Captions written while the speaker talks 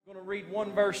to read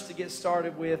one verse to get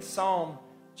started with. Psalm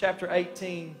chapter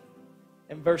 18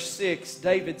 and verse 6.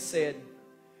 David said,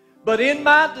 "But in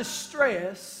my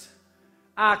distress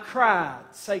I cried."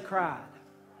 Say cried.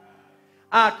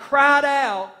 "I cried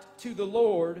out to the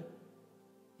Lord.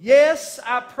 Yes,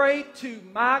 I prayed to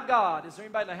my God." Is there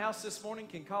anybody in the house this morning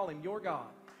can call Him your God?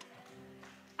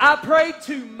 "I prayed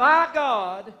to my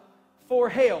God for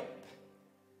help,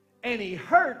 and He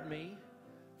heard me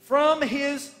from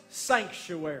His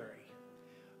sanctuary.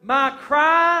 My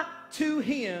cry to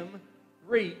Him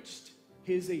reached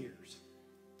His ears."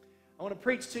 I want to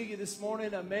preach to you this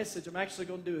morning a message. I'm actually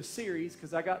going to do a series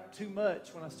because I got too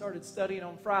much. When I started studying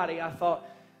on Friday, I thought,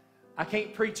 I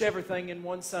can't preach everything in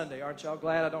one Sunday. Aren't y'all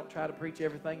glad I don't try to preach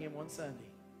everything in one Sunday?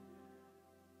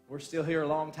 We're still here a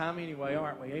long time anyway,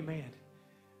 aren't we? Amen.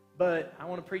 But I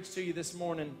want to preach to you this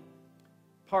morning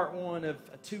part one of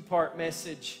a two-part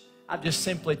message I've just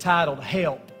simply titled,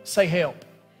 Help. Say help.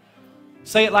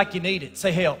 Say it like you need it.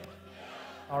 Say help.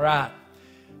 All right.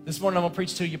 This morning I'm going to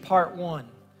preach to you part one.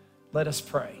 Let us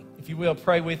pray. If you will,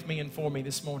 pray with me and for me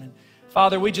this morning.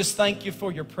 Father, we just thank you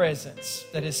for your presence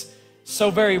that is so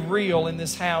very real in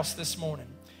this house this morning.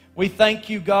 We thank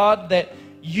you, God, that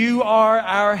you are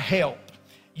our help.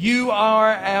 You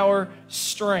are our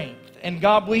strength. And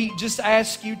God, we just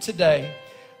ask you today,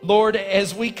 Lord,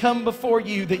 as we come before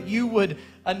you, that you would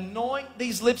anoint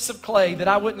these lips of clay, that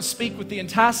I wouldn't speak with the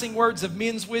enticing words of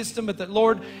men's wisdom, but that,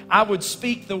 Lord, I would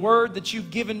speak the word that you've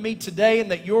given me today,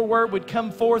 and that your word would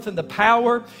come forth in the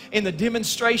power, in the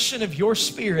demonstration of your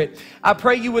Spirit. I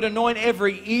pray you would anoint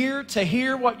every ear to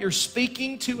hear what you're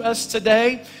speaking to us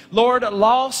today. Lord,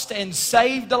 lost and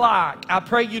saved alike, I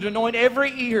pray you'd anoint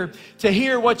every ear to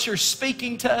hear what you're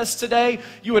speaking to us today.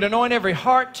 You would anoint every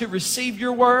heart to receive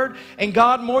your word. And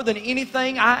God, more than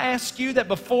anything, I ask you that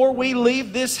before we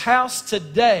leave this house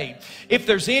today, if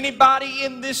there's anybody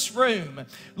in this room,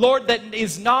 Lord, that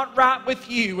is not right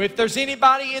with you, if there's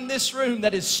anybody in this room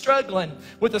that is struggling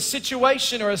with a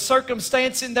situation or a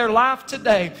circumstance in their life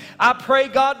today, I pray,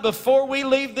 God, before we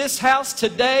leave this house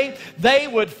today, they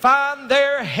would find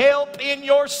their help in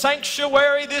your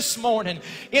sanctuary this morning.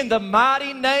 In the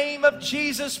mighty name of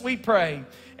Jesus we pray.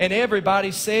 And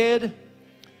everybody said,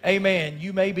 amen.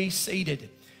 You may be seated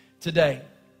today.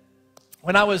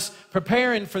 When I was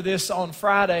preparing for this on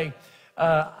Friday,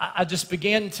 I just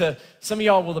began to, some of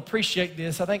y'all will appreciate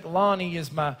this. I think Lonnie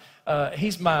is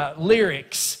he's my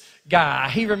lyrics guy.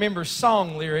 He remembers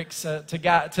song lyrics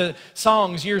to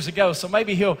songs years ago, so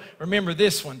maybe he'll remember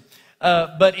this one.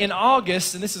 But in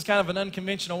August, and this is kind of an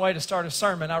unconventional way to start a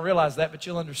sermon, I realize that, but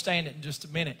you'll understand it in just a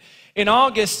minute. In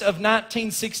August of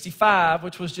 1965,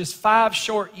 which was just 5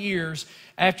 short years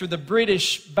after the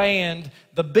British band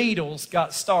The Beatles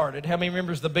got started. How many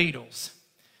remembers The Beatles?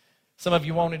 Some of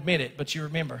you won't admit it, but you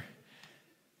remember.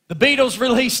 The Beatles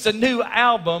released a new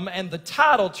album, and the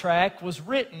title track was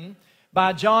written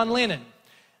by John Lennon.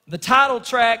 The title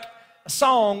track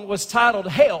song was titled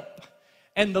Help,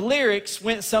 and the lyrics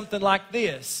went something like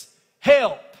this.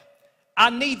 Help, I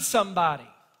need somebody.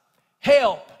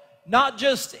 Help, not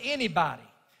just anybody.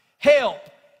 Help,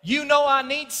 you know I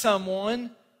need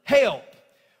someone. Help.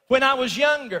 When I was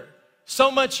younger,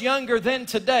 so much younger than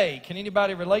today. Can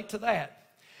anybody relate to that?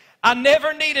 I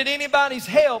never needed anybody's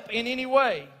help in any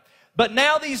way. But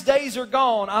now these days are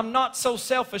gone, I'm not so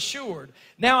self-assured.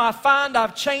 Now I find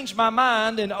I've changed my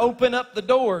mind and open up the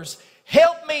doors.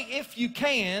 Help me if you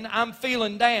can, I'm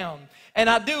feeling down. And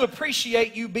I do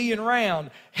appreciate you being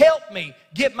around. Help me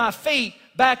get my feet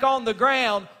back on the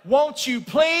ground. Won't you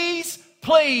please,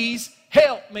 please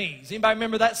help me? Does anybody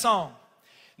remember that song?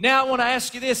 Now I want to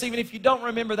ask you this, even if you don't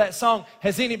remember that song,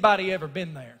 has anybody ever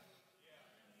been there?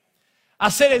 I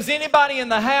said, has anybody in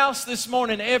the house this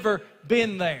morning ever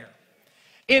been there?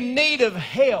 In need of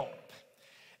help.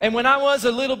 And when I was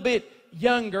a little bit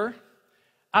younger,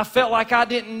 I felt like I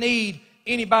didn't need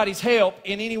anybody's help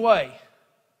in any way.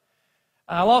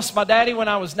 I lost my daddy when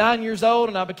I was 9 years old,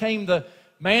 and I became the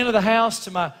man of the house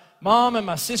to my mom and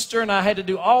my sister, and I had to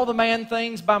do all the man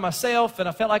things by myself, and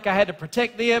I felt like I had to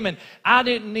protect them, and I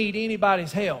didn't need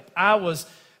anybody's help. I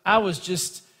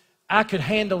could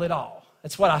handle it all.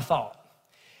 That's what I thought.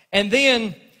 And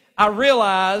then I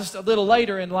realized a little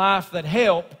later in life that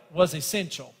help was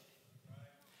essential.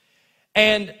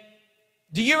 And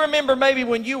do you remember maybe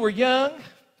when you were young?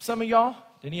 Some of y'all?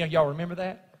 Do any of y'all remember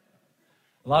that?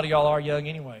 A lot of y'all are young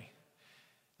anyway.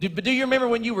 But do you remember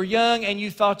when you were young and you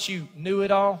thought you knew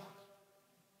it all?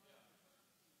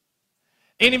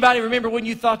 Anybody remember when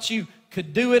you thought you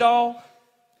could do it all?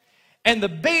 And the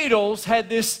Beatles had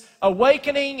this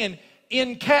awakening and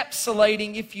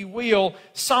encapsulating, if you will,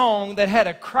 song that had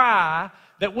a cry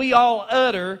that we all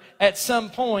utter at some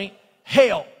point,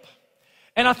 help.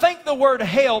 And I think the word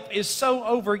help is so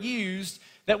overused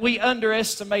that we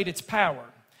underestimate its power.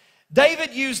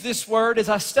 David used this word. As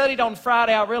I studied on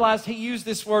Friday, I realized he used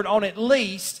this word on at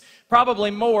least, probably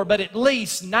more, but at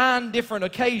least 9 different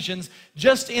occasions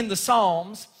just in the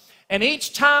Psalms. And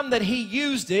each time that he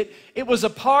used it, it was a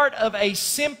part of a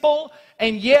simple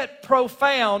and yet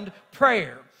profound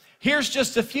prayer. Here's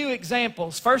just a few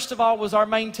examples. First of all was our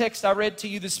main text I read to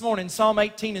you this morning, Psalm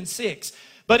 18:6.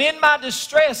 But in my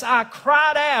distress I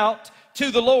cried out to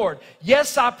the Lord.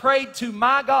 Yes, I prayed to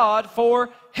my God for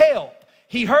help.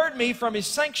 He heard me from His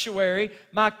sanctuary.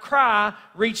 My cry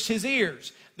reached His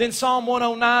ears. Then Psalm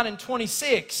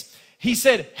 109:26, he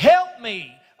said, help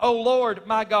me, O Lord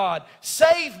my God.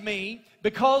 Save me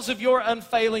because of your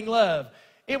unfailing love.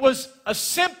 It was a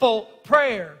simple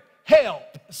prayer.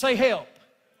 Help. Say help.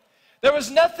 There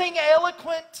was nothing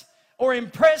eloquent or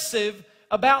impressive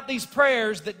about these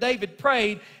prayers that David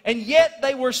prayed, and yet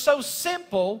they were so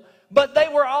simple, but they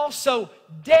were also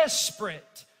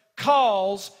desperate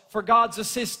calls for God's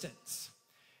assistance.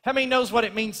 How many knows what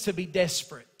it means to be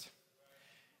desperate?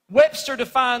 Webster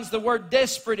defines the word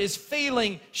desperate as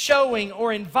feeling, showing,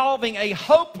 or involving a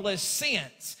hopeless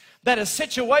sense that a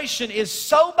situation is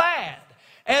so bad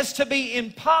as to be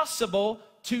impossible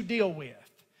to deal with.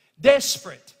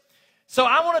 Desperate. So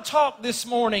I want to talk this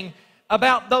morning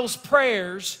about those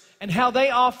prayers and how they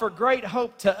offer great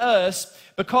hope to us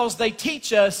because they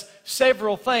teach us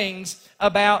several things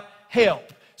about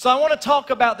help. So I want to talk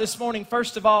about this morning,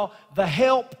 first of all, the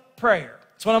help prayer.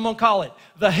 That's what I'm going to call it,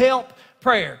 the help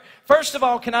prayer. First of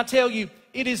all, can I tell you,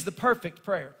 it is the perfect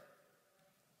prayer.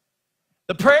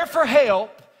 The prayer for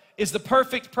help is the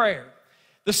perfect prayer.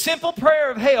 The simple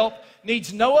prayer of help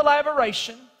needs no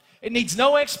elaboration. It needs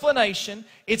no explanation.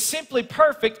 It's simply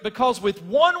perfect because with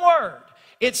one word,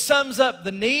 it sums up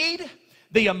the need,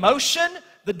 the emotion,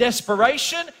 the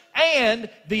desperation, and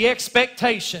the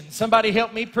expectation. Somebody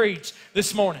help me preach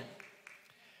this morning.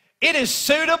 It is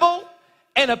suitable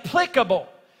and applicable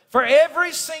for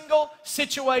every single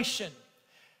situation.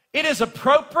 It is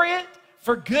appropriate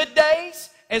for good days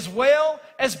as well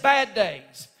as bad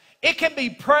days. It can be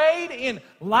prayed in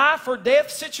life or death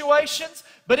situations,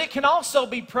 but it can also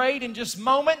be prayed in just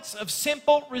moments of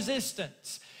simple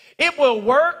resistance. It will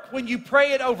work when you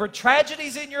pray it over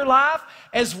tragedies in your life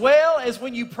as well as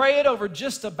when you pray it over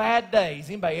just a bad day. Has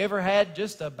anybody ever had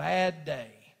just a bad day?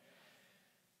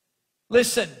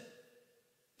 Listen,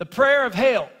 the prayer of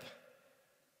help,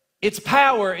 its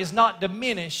power is not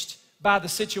diminished by the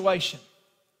situation.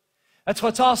 That's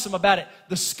what's awesome about it.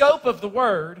 The scope of the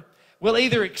word will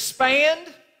either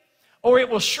expand or it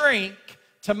will shrink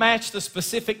to match the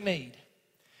specific need.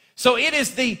 So it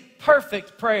is the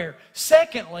perfect prayer.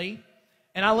 Secondly,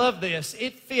 and I love this,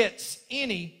 it fits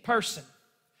any person.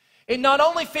 It not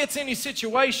only fits any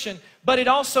situation, but it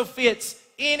also fits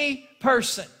any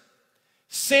person.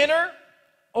 Sinner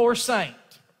or saint.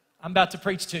 I'm about to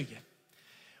preach to you.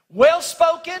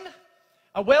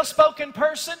 A well-spoken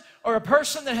person or a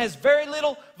person that has very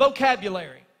little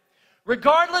vocabulary.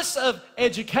 Regardless of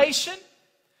education,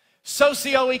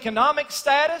 socioeconomic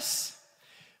status,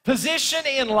 position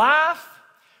in life,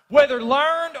 whether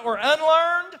learned or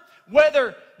unlearned,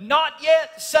 whether not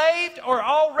yet saved or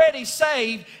already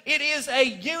saved, it is a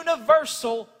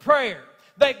universal prayer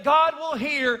that God will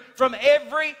hear from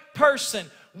every person.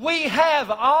 We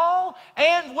have all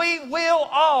and we will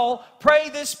all pray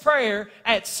this prayer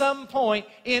at some point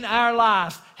in our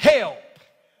life. Help.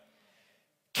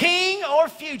 King or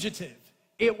fugitive,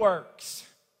 it works.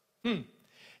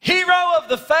 Hero of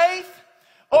the faith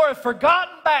or a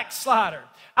forgotten backslider.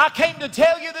 I came to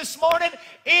tell you this morning,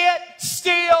 it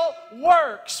still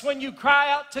works when you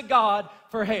cry out to God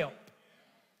for help.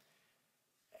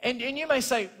 And you may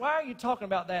say, why are you talking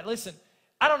about that? Listen,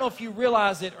 I don't know if you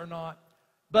realize it or not,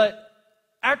 but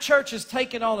our church has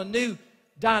taken on a new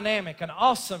dynamic, an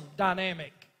awesome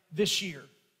dynamic this year.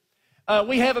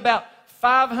 We have about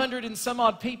 500 and some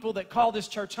odd people that call this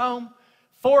church home,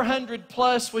 400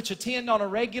 plus which attend on a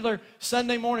regular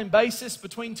Sunday morning basis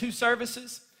between 2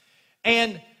 services.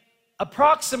 And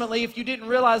approximately, if you didn't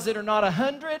realize it or not,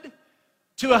 100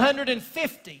 to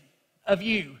 150 of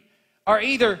you are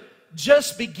either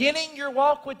just beginning your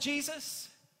walk with Jesus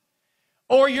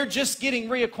or you're just getting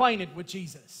reacquainted with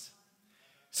Jesus.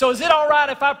 So is it all right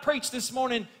if I preach this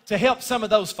morning to help some of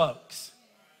those folks?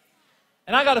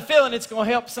 And I got a feeling it's going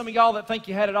to help some of y'all that think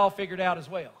you had it all figured out as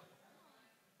well.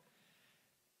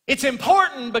 It's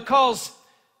important because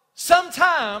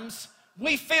sometimes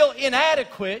we feel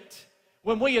inadequate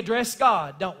when we address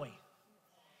God, don't we?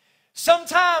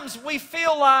 Sometimes we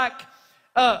feel like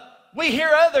we hear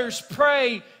others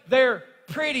pray their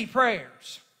pretty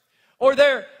prayers or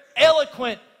their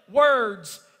eloquent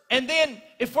words. And then,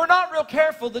 if we're not real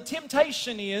careful, the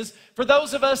temptation is, for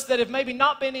those of us that have maybe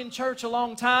not been in church a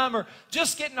long time or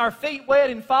just getting our feet wet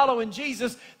and following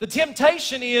Jesus, the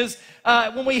temptation is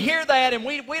when we hear that and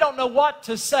we don't know what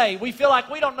to say. We feel like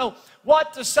we don't know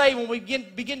what to say when we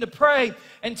begin to pray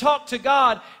and talk to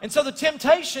God. And so the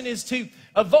temptation is to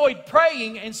avoid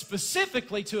praying, and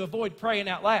specifically to avoid praying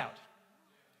out loud,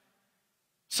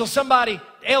 so somebody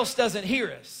else doesn't hear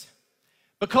us,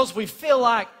 because we feel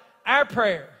like our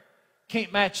prayer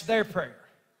can't match their prayer.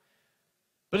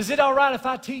 But is it all right if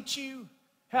I teach you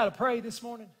how to pray this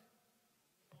morning?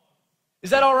 Is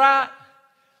that all right?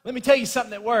 Let me tell you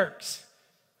something that works.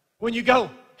 When you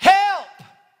go, help!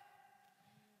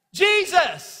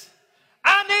 Jesus,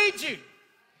 I need you.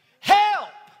 Help!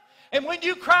 And when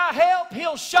you cry help,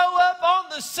 He'll show up on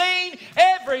the scene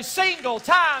every single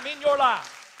time in your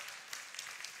life.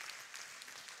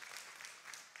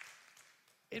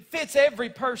 It fits every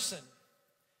person.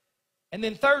 And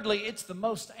then thirdly, it's the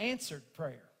most answered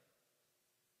prayer.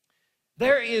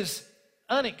 There is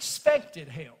unexpected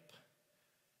help.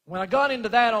 When I got into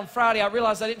that on Friday, I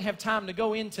realized I didn't have time to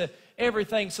go into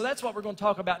everything. So that's what we're going to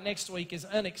talk about next week, is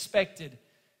unexpected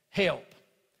help.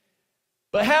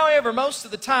 But however, most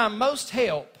of the time, most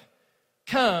help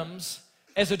comes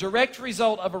as a direct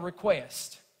result of a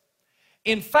request.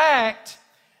 In fact,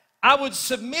 I would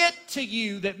submit to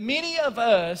you that many of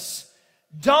us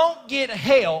don't get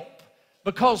help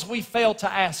because we fail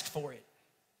to ask for it.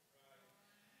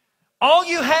 All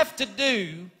you have to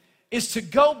do is to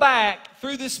go back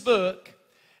through this book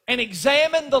and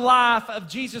examine the life of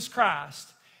Jesus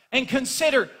Christ and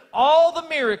consider all the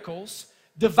miracles,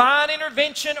 divine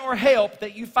intervention or help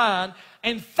that you find,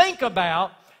 and think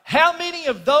about how many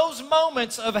of those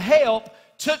moments of help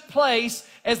took place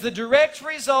as the direct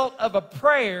result of a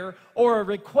prayer or a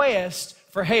request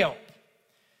for help.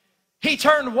 He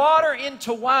turned water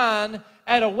into wine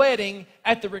at a wedding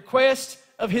at the request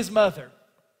of his mother.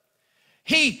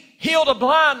 He healed a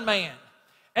blind man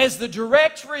as the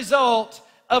direct result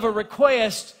of a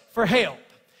request for help.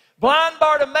 Blind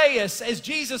Bartimaeus, as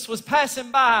Jesus was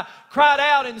passing by, cried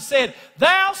out and said,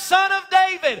 "Thou Son of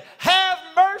David, have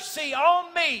mercy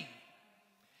on me."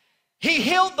 He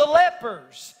healed the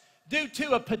lepers due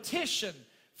to a petition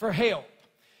for help.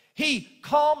 He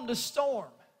calmed a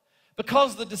storm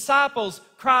because the disciples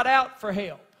cried out for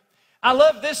help. I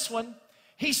love this one.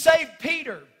 He saved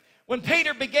Peter when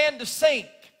Peter began to sink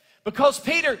because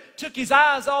Peter took his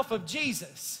eyes off of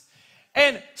Jesus.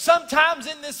 And sometimes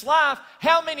in this life,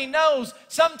 how many knows,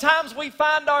 sometimes we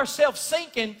find ourselves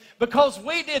sinking because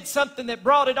we did something that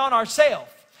brought it on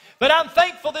ourselves. But I'm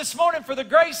thankful this morning for the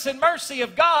grace and mercy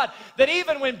of God that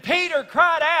even when Peter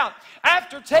cried out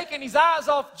after taking his eyes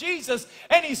off Jesus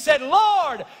and he said,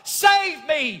 "Lord, save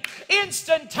me,"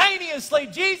 instantaneously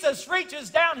Jesus reaches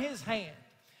down his hand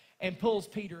and pulls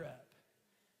Peter up.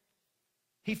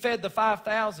 He fed the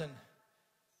 5,000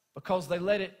 because they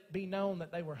let it be known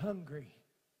that they were hungry.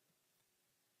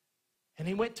 And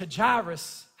he went to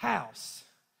Jairus' house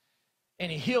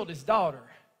and he healed his daughter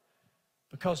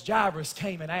because Jairus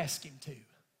came and asked him to.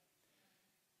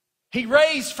 He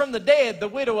raised from the dead the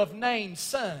widow of Nain's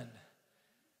son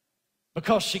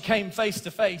because she came face to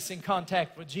face in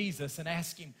contact with Jesus and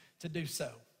asked him to do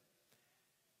so.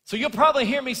 So you'll probably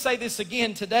hear me say this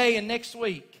again today and next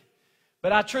week,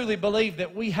 but I truly believe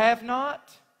that we have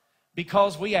not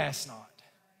because we ask not.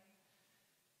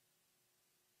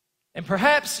 And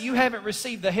perhaps you haven't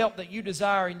received the help that you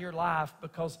desire in your life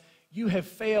because you have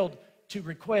failed to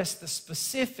request the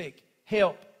specific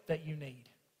help that you need.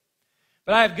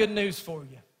 But I have good news for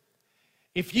you.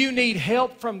 If you need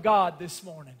help from God this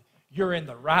morning, you're in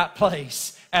the right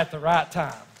place at the right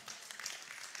time.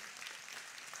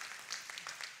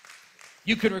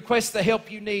 You can request the help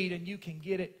you need and you can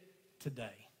get it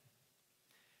today.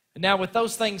 And now with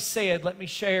those things said, let me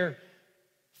share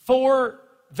 4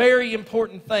 very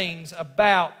important things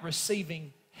about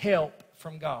receiving help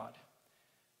from God.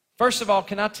 First of all,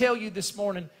 can I tell you this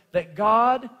morning that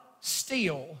God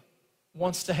still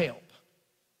wants to help?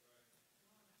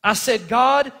 I said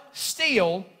God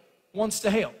still wants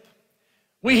to help.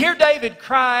 We hear David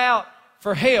cry out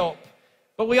for help,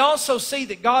 but we also see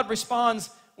that God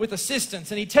responds with assistance.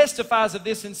 And he testifies of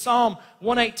this in Psalm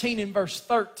 118 in verse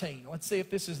 13. Let's see if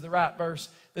this is the right verse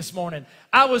this morning.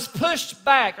 I was pushed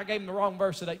back. I gave him the wrong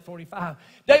verse at 8:45.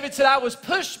 David said, I was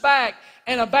pushed back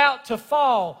and about to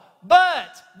fall,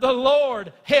 but the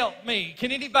Lord helped me.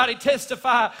 Can anybody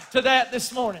testify to that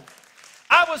this morning?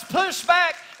 I was pushed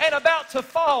back and about to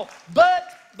fall, but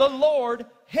the Lord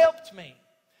helped me.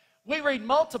 we read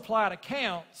multiplied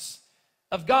accounts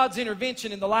of God's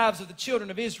intervention in the lives of the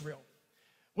children of Israel.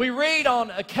 We read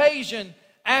on occasion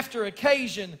after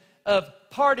occasion of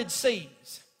parted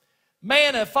seas,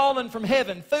 manna fallen from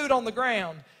heaven, food on the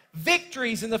ground,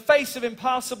 victories in the face of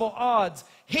impossible odds,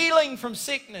 healing from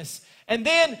sickness. And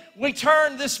then we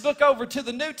turn this book over to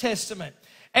the New Testament,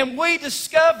 and we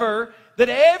discover that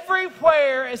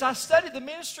everywhere, as I studied the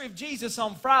ministry of Jesus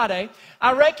on Friday,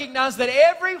 I recognized that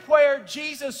everywhere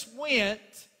Jesus went,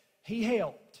 He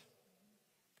helped.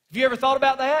 Have you ever thought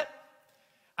about that?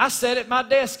 I sat at my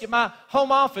desk, at my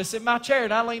home office, in my chair,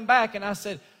 and I leaned back and I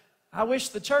said, I wish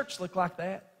the church looked like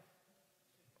that.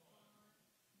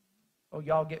 Oh,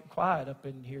 y'all getting quiet up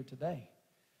in here today.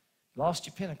 Lost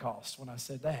your Pentecost when I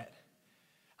said that.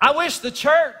 I wish the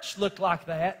church looked like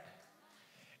that.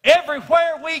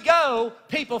 Everywhere we go,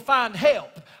 people find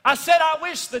help. I said I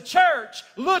wish the church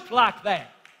looked like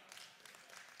that.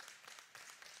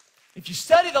 If you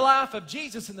study the life of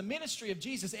Jesus and the ministry of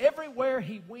Jesus, everywhere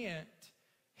He went,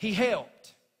 He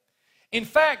helped. In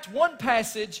fact, one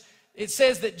passage, it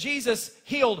says that Jesus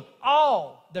healed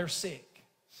all their sick.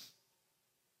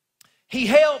 He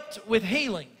helped with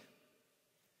healing.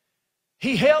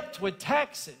 He helped with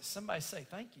taxes. Somebody say,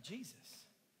 thank you, Jesus.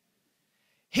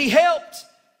 He helped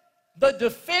the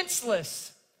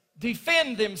defenseless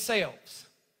defend themselves.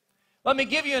 Let me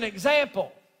give you an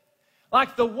example.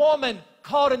 Like the woman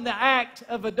caught in the act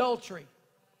of adultery.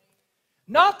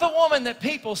 Not the woman that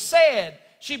people said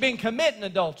she'd been committing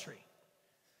adultery.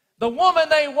 The woman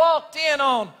they walked in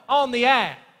on the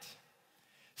act.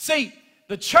 See,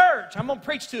 the church, I'm going to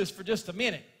preach to us for just a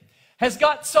minute, has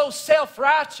got so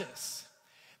self-righteous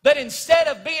that instead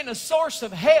of being a source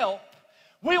of help,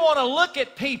 we want to look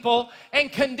at people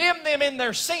and condemn them in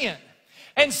their sin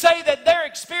and say that they're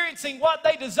experiencing what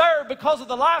they deserve because of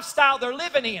the lifestyle they're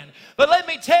living in. But let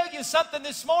me tell you something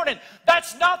this morning.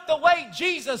 That's not the way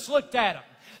Jesus looked at them.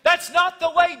 That's not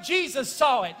the way Jesus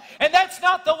saw it. And that's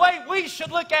not the way we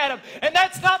should look at them. And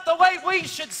that's not the way we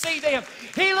should see them.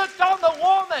 He looked on the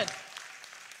woman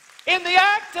in the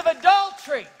act of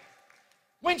adultery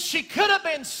when she could have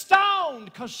been stoned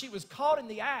because she was caught in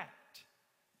the act.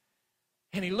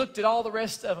 And He looked at all the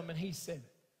rest of them and He said,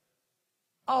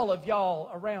 all of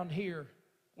y'all around here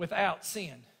without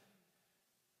sin,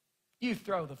 you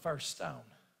throw the first stone.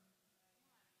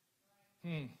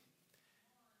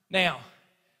 Now,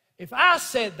 if I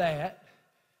said that,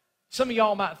 some of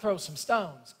y'all might throw some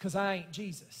stones because I ain't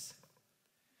Jesus.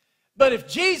 But if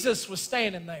Jesus was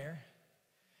standing there,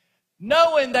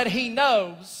 knowing that He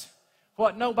knows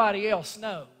what nobody else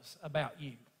knows about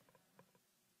you,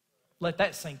 let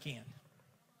that sink in.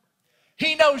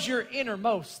 He knows your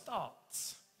innermost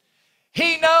thoughts.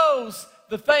 He knows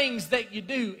the things that you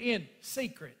do in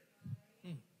secret.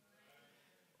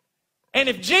 And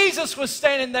if Jesus was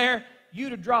standing there,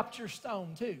 you'd have dropped your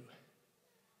stone too.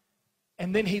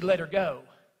 And then He let her go.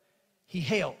 He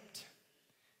helped.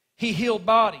 He healed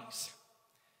bodies.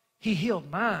 He healed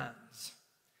minds.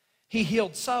 He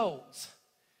healed souls.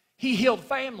 He healed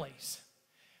families.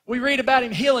 We read about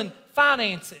Him healing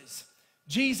finances.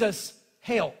 Jesus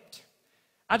helped.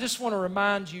 I just want to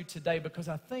remind you today, because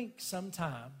I think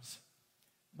sometimes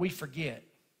we forget.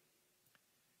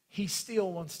 He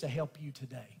still wants to help you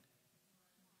today.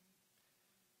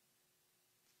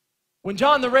 When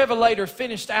John the Revelator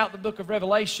finished out the book of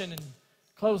Revelation and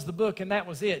closed the book and that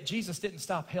was it, Jesus didn't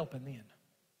stop helping then.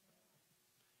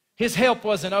 His help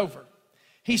wasn't over.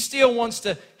 He still wants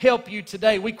to help you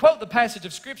today. We quote the passage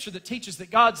of Scripture that teaches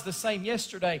that God's the same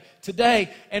yesterday,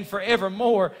 today, and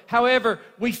forevermore. However,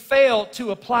 we fail to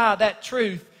apply that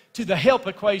truth to the help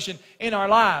equation in our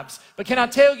lives. But can I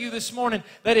tell you this morning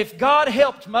that if God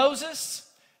helped Moses,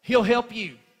 He'll help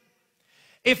you.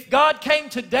 If God came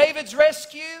to David's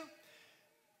rescue,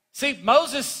 see,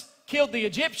 Moses killed the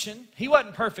Egyptian. He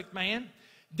wasn't a perfect man.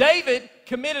 David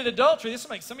committed adultery. This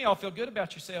will make some of y'all feel good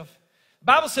about yourself. The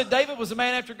Bible said David was a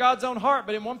man after God's own heart,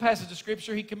 but in one passage of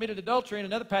Scripture, he committed adultery. In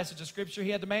another passage of Scripture,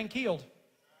 he had the man killed.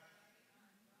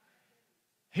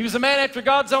 He was a man after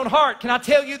God's own heart. Can I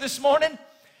tell you this morning,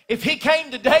 if He came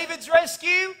to David's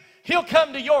rescue, He'll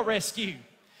come to your rescue.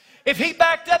 If He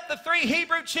backed up the 3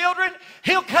 Hebrew children,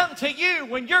 He'll come to you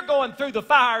when you're going through the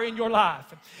fire in your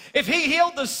life. If He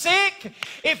healed the sick,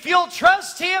 if you'll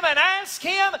trust Him and ask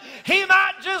Him, He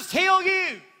might just heal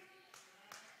you.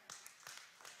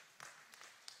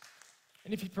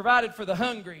 And if He provided for the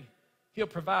hungry, He'll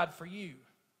provide for you.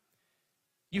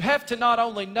 You have to not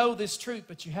only know this truth,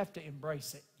 but you have to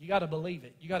embrace it. You got to believe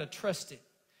it. You got to trust it.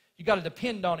 You got to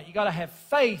depend on it. You got to have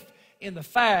faith in the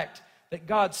fact that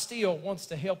God still wants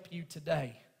to help you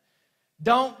today.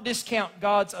 Don't discount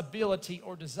God's ability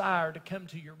or desire to come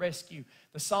to your rescue.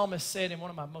 The psalmist said in one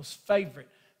of my most favorite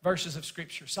verses of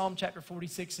Scripture, Psalm chapter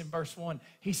 46 and verse 1,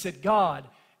 he said, God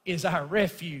is our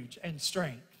refuge and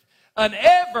strength, an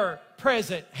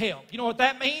ever-present help. You know what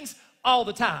that means? All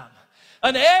the time.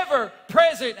 An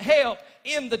ever-present help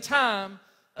in the time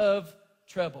of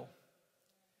trouble.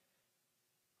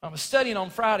 I was studying on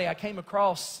Friday. I came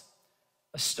across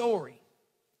a story.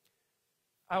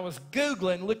 I was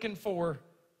Googling, looking for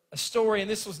a story, and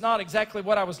this was not exactly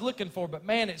what I was looking for, but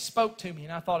man, it spoke to me,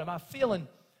 and I thought, am I feeling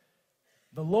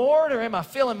the Lord, or am I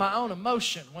feeling my own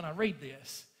emotion when I read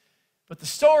this? But the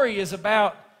story is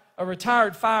about a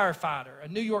retired firefighter, a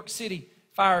New York City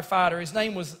firefighter. His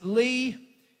name was Lee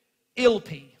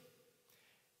Ilpy.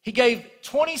 He gave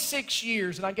 26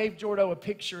 years, and I gave Jordo a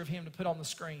picture of him to put on the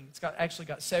screen. It's actually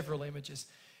got several images.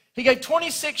 He gave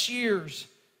 26 years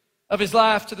of his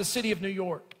life to the city of New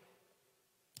York,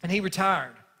 and he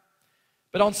retired.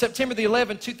 But on September the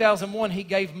 11th, 2001, he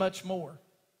gave much more.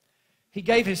 He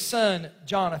gave his son,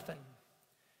 Jonathan.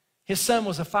 His son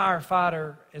was a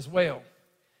firefighter as well.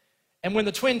 And when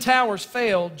the Twin Towers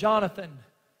fell, Jonathan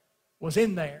was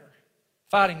in there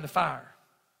fighting the fire.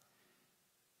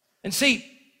 And see,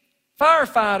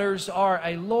 firefighters are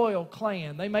a loyal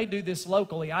clan. They may do this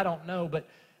locally, I don't know, but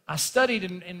I studied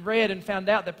and read and found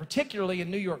out that particularly in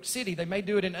New York City, they may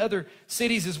do it in other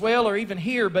cities as well, or even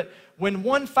here, but when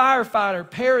one firefighter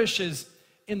perishes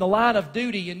in the line of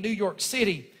duty in New York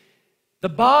City, the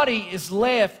body is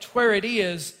left where it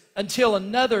is until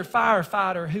another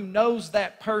firefighter who knows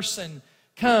that person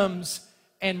comes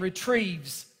and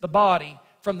retrieves the body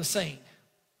from the scene.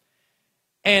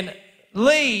 And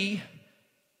Lee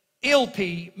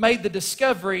Ilpy made the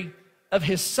discovery of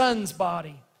his son's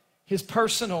body, his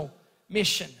personal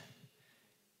mission.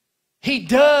 He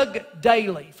dug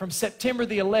daily from September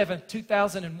the 11th,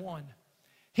 2001.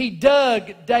 He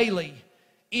dug daily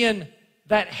in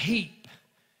that heap.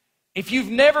 If you've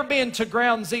never been to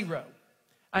Ground Zero,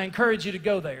 I encourage you to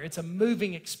go there. It's a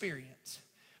moving experience.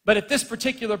 But at this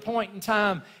particular point in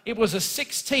time, it was a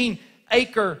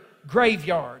 16-acre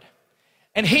graveyard.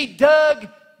 And he dug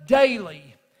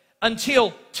daily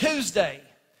until Tuesday,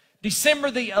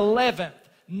 December the 11th,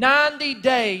 90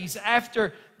 days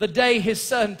after the day his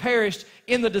son perished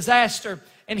in the disaster,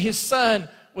 and his son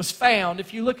was found.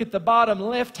 If you look at the bottom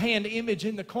left-hand image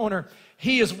in the corner,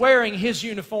 he is wearing his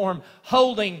uniform,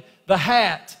 holding the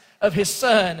hat of his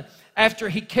son after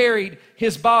he carried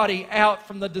his body out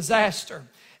from the disaster.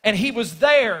 And he was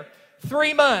there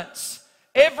 3 months.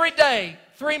 Every day,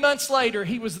 3 months later,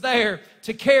 he was there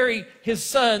to carry his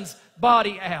son's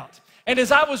body out. And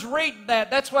as I was reading that,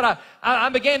 that's what I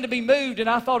began to be moved, and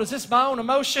I thought, is this my own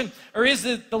emotion or is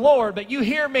it the Lord? But you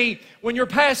hear me when your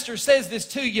pastor says this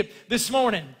to you this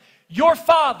morning. Your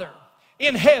Father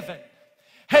in heaven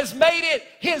has made it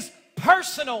his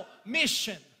personal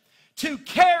mission to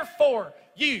care for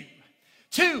you,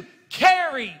 to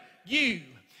carry you,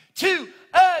 to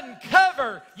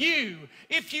uncover you,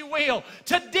 if you will,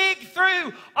 to dig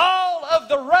through all of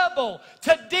the rubble,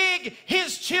 to dig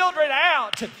his children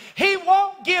out. He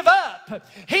won't give up.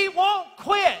 He won't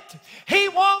quit. He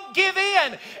won't give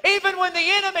in. Even when the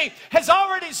enemy has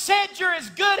already said you're as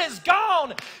good as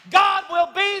gone, God will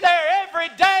be there every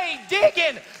day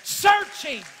digging,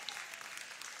 searching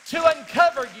to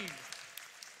uncover you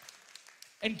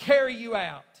and carry you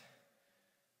out.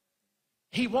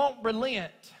 He won't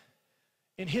relent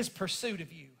in his pursuit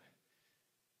of you.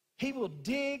 He will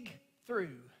dig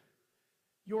through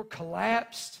your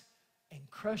collapsed and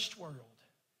crushed world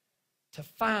to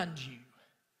find you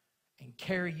and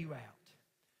carry you out.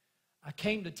 I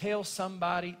came to tell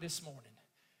somebody this morning.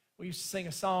 We used to sing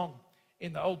a song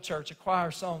in the old church, a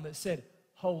choir song that said,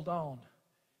 hold on,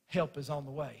 help is on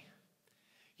the way.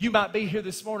 You might be here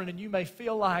this morning and you may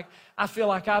feel like, I feel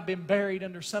like I've been buried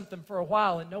under something for a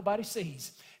while and nobody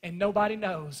sees and nobody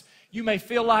knows. You may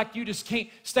feel like you just can't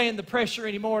stand the pressure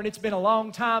anymore and it's been a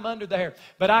long time under there.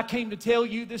 But I came to tell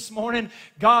you this morning,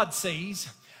 God sees.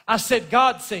 I said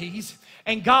God sees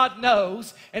and God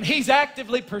knows, and he's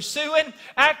actively pursuing,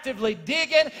 actively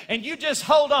digging, and you just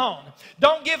hold on.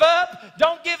 Don't give up.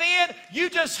 Don't give in. You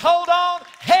just hold on.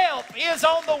 Help is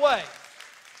on the way.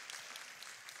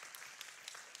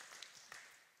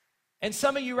 And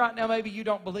some of you right now, maybe you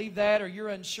don't believe that, or you're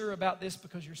unsure about this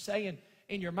because you're saying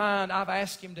in your mind, I've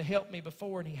asked him to help me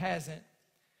before and he hasn't.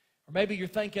 Or maybe you're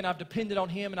thinking, I've depended on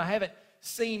him and I haven't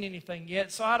seen anything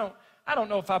yet, so I don't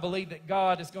know if I believe that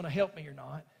God is going to help me or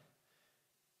not.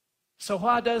 So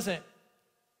why doesn't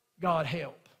God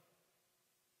help?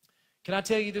 Can I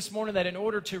tell you this morning that in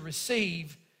order to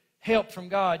receive help from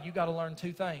God, you've got to learn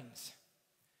two things.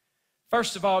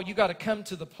 First of all, you got to come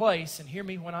to the place, and hear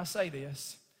me when I say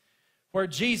this, where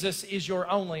Jesus is your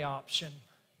only option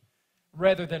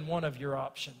rather than one of your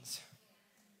options.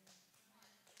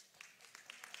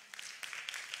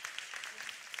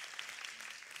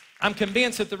 I'm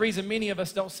convinced that the reason many of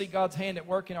us don't see God's hand at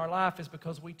work in our life is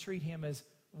because we treat Him as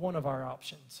one of our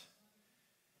options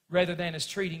rather than as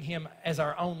treating Him as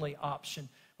our only option.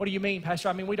 What do you mean, Pastor?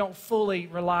 I mean, we don't fully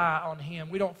rely on Him.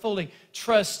 We don't fully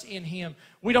trust in Him.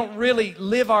 We don't really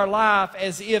live our life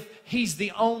as if He's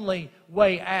the only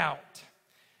way out.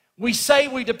 We say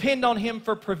we depend on Him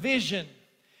for provision,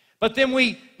 but then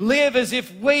we live as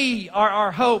if we are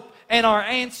our hope and our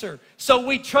answer. So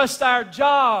we trust our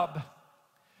job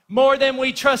more than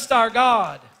we trust our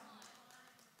God.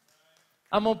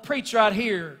 I'm going to preach right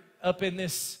here up in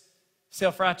this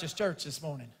self-righteous church this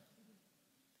morning.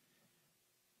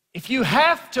 If you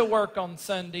have to work on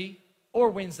Sunday or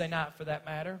Wednesday night for that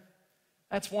matter,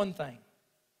 that's one thing.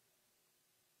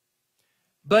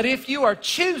 But if you are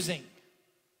choosing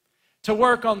to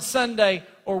work on Sunday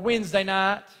or Wednesday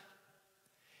night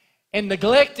and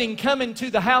neglecting coming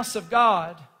to the house of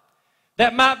God,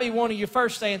 that might be one of your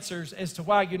first answers as to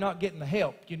why you're not getting the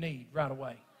help you need right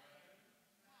away.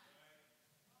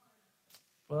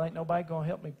 Well, ain't nobody going to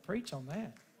help me preach on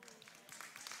that.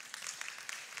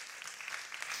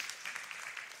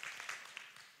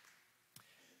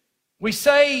 We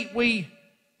say we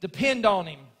depend on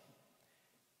Him,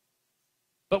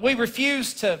 but we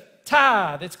refuse to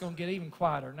tithe. It's going to get even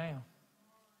quieter now.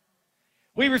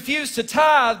 We refuse to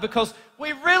tithe because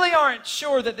we really aren't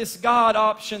sure that this God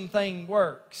option thing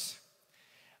works.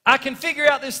 I can figure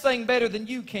out this thing better than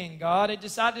you can, God. I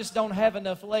just don't have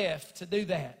enough left to do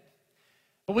that.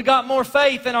 But we got more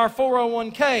faith in our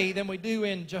 401k than we do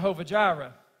in Jehovah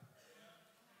Jireh.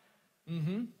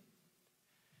 You're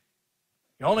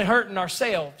only hurting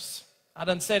ourselves. I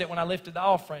done said it when I lifted the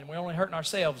offering. We're only hurting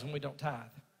ourselves when we don't tithe.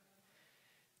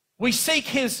 We seek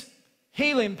His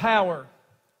healing power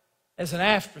as an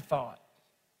afterthought.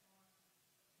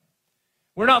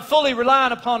 We're not fully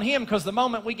relying upon Him because the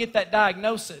moment we get that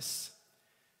diagnosis,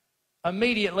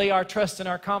 immediately our trust and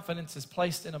our confidence is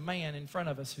placed in a man in front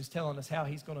of us who's telling us how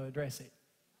he's going to address it.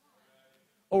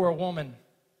 Or a woman.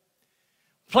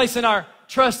 Placing our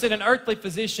trust in an earthly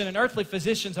physician, and earthly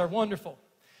physicians are wonderful,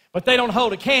 but they don't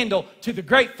hold a candle to the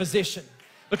great physician,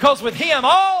 because with Him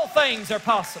all things are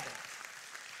possible.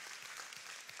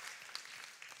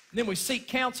 And then we seek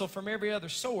counsel from every other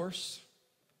source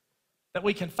that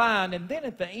we can find, and then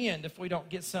at the end, if we don't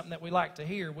get something that we like to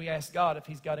hear, we ask God if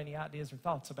He's got any ideas or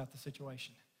thoughts about the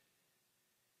situation.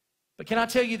 But can I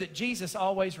tell you that Jesus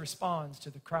always responds to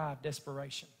the cry of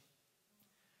desperation?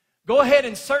 Go ahead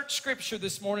and search Scripture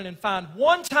this morning and find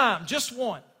one time, just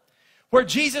one, where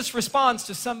Jesus responds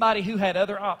to somebody who had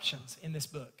other options in this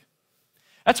book.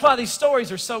 That's why these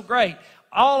stories are so great.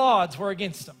 All odds were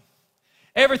against them.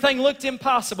 Everything looked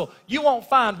impossible. You won't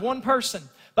find one person.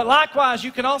 But likewise,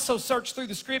 you can also search through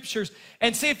the Scriptures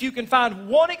and see if you can find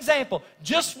one example,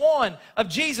 just one, of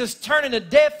Jesus turning a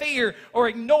deaf ear or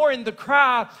ignoring the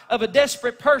cry of a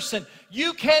desperate person.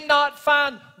 You cannot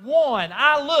find one.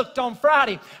 I looked on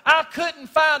Friday. I couldn't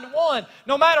find one.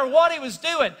 No matter what He was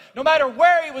doing, no matter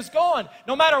where He was going,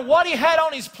 no matter what He had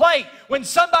on His plate, when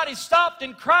somebody stopped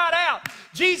and cried out,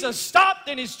 Jesus stopped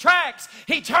in His tracks.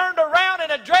 He turned around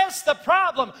and addressed the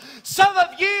problem. Some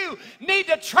of you need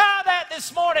to try that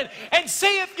this morning and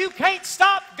see if you can't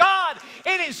stop God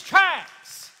in His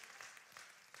tracks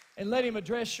and let Him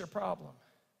address your problem.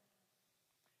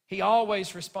 He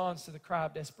always responds to the cry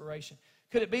of desperation.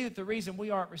 Could it be that the reason we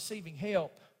aren't receiving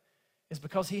help is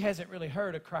because He hasn't really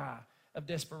heard a cry of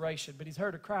desperation, but He's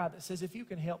heard a cry that says, if you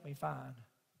can help me, fine.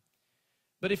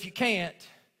 But if you can't,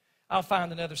 I'll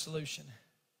find another solution.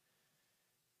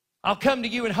 I'll come to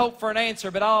you and hope for an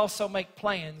answer, but I'll also make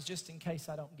plans just in case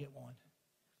I don't get one.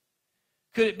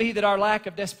 Could it be that our lack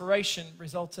of desperation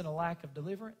results in a lack of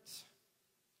deliverance?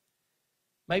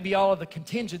 Maybe all of the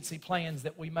contingency plans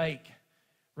that we make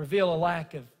reveal a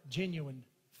lack of genuine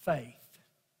faith,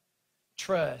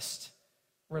 trust,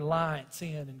 reliance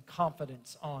in, and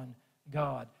confidence on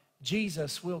God.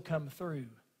 Jesus will come through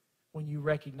when you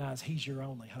recognize He's your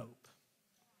only hope.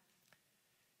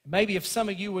 Maybe if some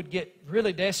of you would get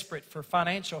really desperate for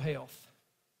financial health,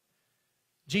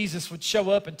 Jesus would show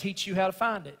up and teach you how to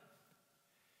find it.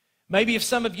 Maybe if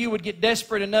some of you would get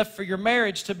desperate enough for your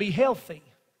marriage to be healthy,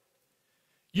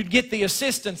 you'd get the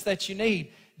assistance that you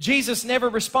need. Jesus never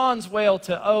responds well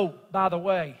to, oh, by the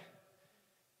way.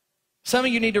 Some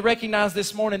of you need to recognize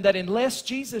this morning that unless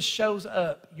Jesus shows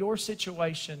up, your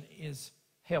situation is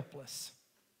helpless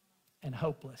and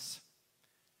hopeless.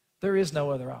 There is no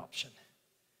other option.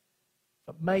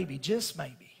 But maybe, just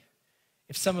maybe,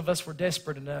 if some of us were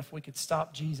desperate enough, we could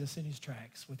stop Jesus in his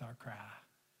tracks with our cry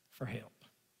for help.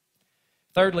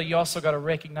 Thirdly, you also got to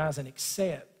recognize and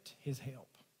accept his help.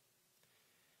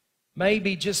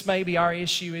 Maybe, just maybe, our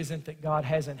issue isn't that God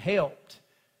hasn't helped.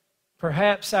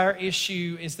 Perhaps our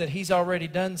issue is that he's already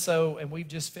done so and we've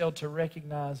just failed to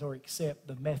recognize or accept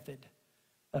the method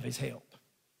of his help.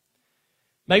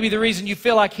 Maybe the reason you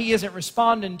feel like he isn't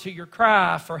responding to your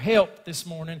cry for help this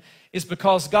morning is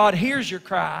because God hears your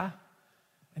cry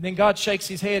and then God shakes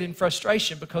his head in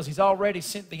frustration because he's already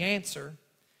sent the answer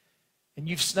and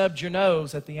you've snubbed your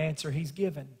nose at the answer he's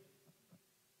given.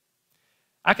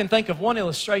 I can think of one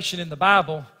illustration in the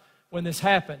Bible when this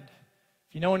happened.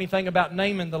 If you know anything about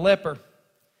Naaman the leper,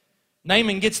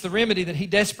 Naaman gets the remedy that he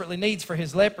desperately needs for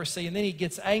his leprosy, and then he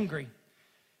gets angry.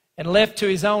 And left to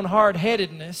his own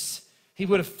hard-headedness, he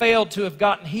would have failed to have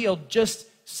gotten healed just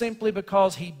simply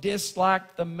because he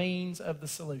disliked the means of the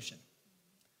solution.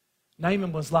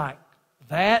 Naaman was like,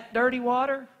 that dirty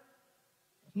water?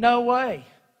 No way.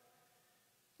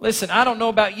 Listen, I don't know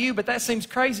about you, but that seems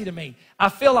crazy to me. I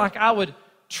feel like I would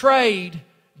trade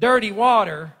dirty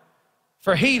water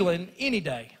for healing any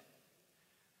day.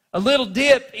 A little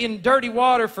dip in dirty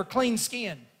water for clean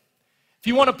skin. If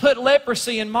you want to put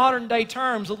leprosy in modern day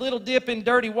terms, a little dip in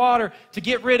dirty water to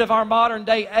get rid of our modern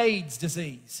day AIDS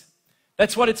disease.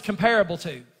 That's what it's comparable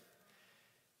to.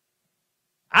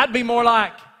 I'd be more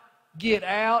like, get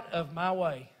out of my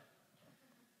way.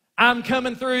 I'm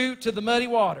coming through to the muddy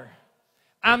water.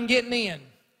 I'm getting in.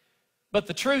 But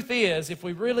the truth is, if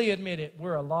we really admit it,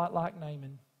 we're a lot like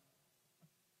Naaman.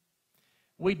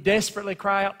 We desperately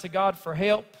cry out to God for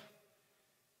help,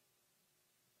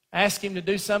 ask him to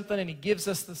do something, and he gives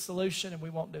us the solution, and we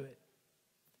won't do it.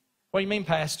 What do you mean,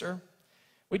 Pastor?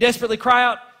 We desperately cry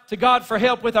out to God for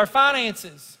help with our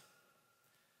finances,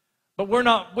 but we're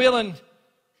not willing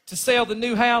to sell the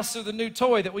new house or the new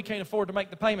toy that we can't afford to make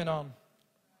the payment on.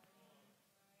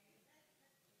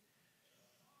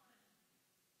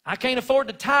 I can't afford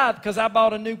to tithe because I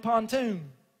bought a new pontoon.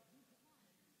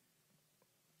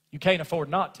 You can't afford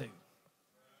not to.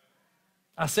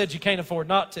 I said you can't afford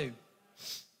not to.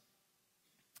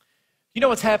 You know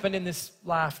what's happened in this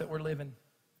life that we're living?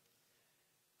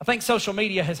 I think social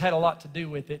media has had a lot to do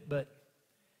with it, but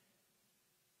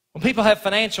when people have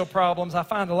financial problems, I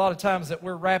find a lot of times that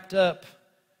we're wrapped up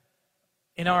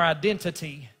in our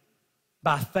identity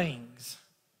by things.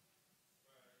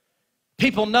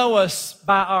 People know us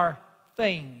by our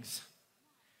things.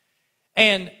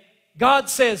 And God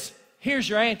says, here's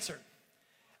your answer.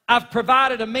 I've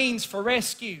provided a means for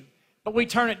rescue, but we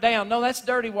turn it down. No, that's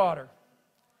dirty water.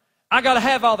 I got to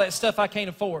have all that stuff I can't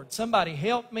afford. Somebody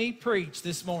help me preach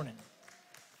this morning.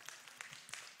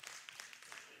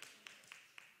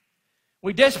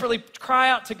 We desperately cry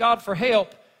out to God for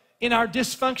help in our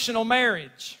dysfunctional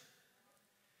marriage.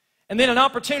 And then an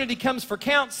opportunity comes for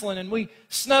counseling and we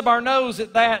snub our nose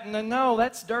at that and then, no,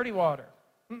 that's dirty water.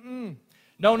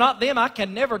 No, not them. I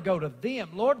can never go to them.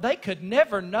 Lord, they could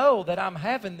never know that I'm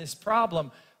having this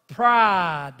problem.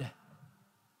 Pride.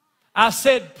 I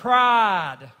said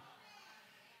pride.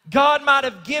 God might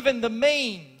have given the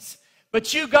means,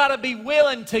 but you got to be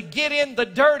willing to get in the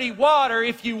dirty water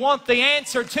if you want the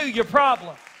answer to your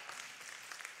problem.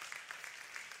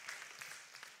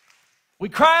 We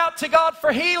cry out to God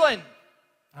for healing.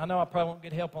 I know I probably won't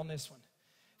get help on this one.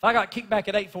 If I got kicked back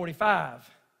at 8:45,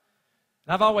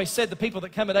 and I've always said the people that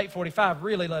come at 8:45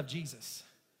 really love Jesus.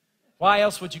 Why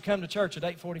else would you come to church at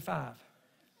 8:45?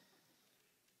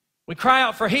 We cry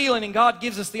out for healing and God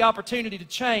gives us the opportunity to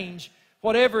change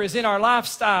whatever is in our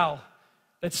lifestyle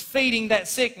that's feeding that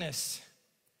sickness.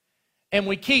 And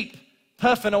we keep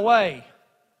puffing away.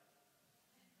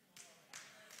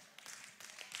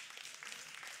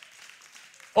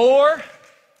 Or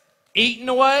eating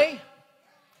away.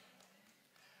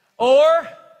 Or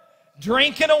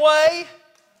drinking away.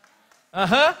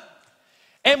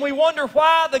 And we wonder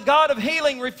why the God of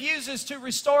healing refuses to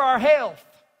restore our health.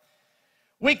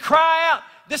 We cry out.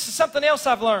 This is something else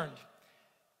I've learned.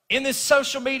 In this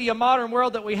social media modern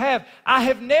world that we have, I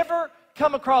have never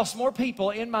come across more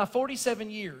people in my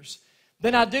 47 years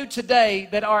than I do today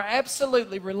that are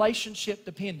absolutely relationship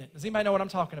dependent. Does anybody know what I'm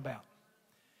talking about?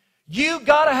 You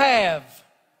gotta have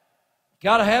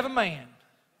a man.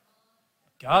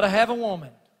 Gotta have a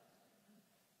woman.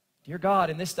 Dear God,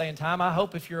 in this day and time, I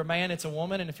hope if you're a man, it's a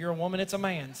woman, and if you're a woman, it's a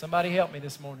man. Somebody help me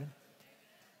this morning.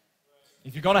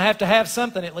 If you're gonna have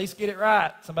something, at least get it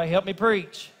right. Somebody help me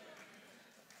preach.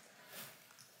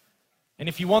 And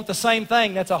if you want the same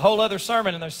thing, that's a whole other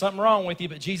sermon and there's something wrong with you,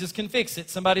 but Jesus can fix it.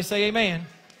 Somebody say amen.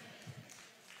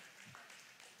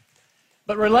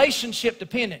 but relationship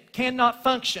dependent. Cannot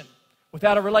function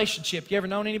without a relationship. You ever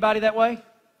known anybody that way?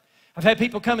 I've had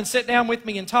people come and sit down with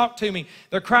me and talk to me.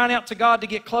 They're crying out to God to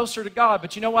get closer to God,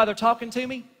 but you know why they're talking to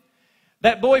me?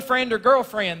 That boyfriend or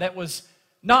girlfriend that was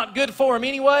not good for them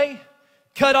anyway,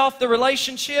 cut off the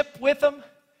relationship with them,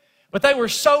 but they were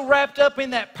so wrapped up in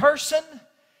that person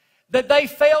that they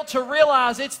failed to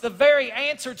realize it's the very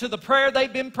answer to the prayer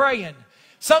they've been praying.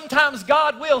 Sometimes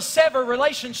God will sever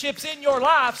relationships in your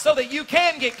life so that you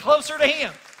can get closer to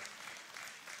Him.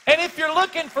 And if you're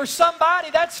looking for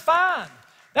somebody, that's fine.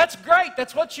 That's great.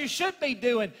 That's what you should be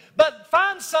doing. But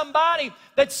find somebody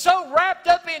that's so wrapped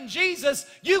up in Jesus,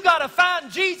 you got to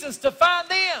find Jesus to find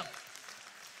them.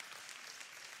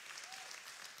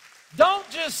 Don't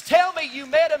just tell me you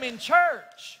met them in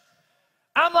church.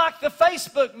 I'm like the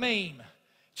Facebook meme.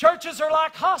 Churches are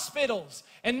like hospitals,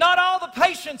 and not all the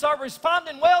patients are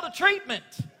responding well to treatment.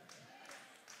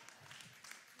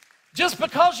 Just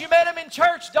because you met them in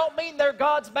church don't mean they're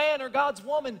God's man or God's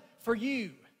woman for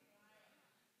you.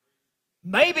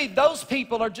 Maybe those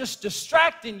people are just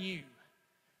distracting you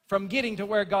from getting to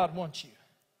where God wants you.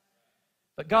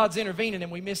 But God's intervening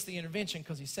and we miss the intervention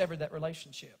because He severed that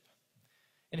relationship.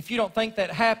 And if you don't think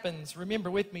that happens, remember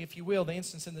with me, if you will, the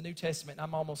instance in the New Testament, and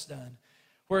I'm almost done,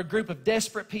 where a group of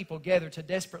desperate people gathered to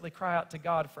desperately cry out to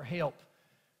God for help.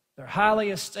 Their highly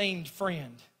esteemed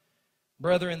friend,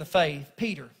 brother in the faith,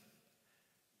 Peter.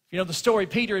 You know the story,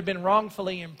 Peter had been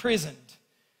wrongfully imprisoned.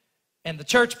 And the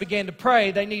church began to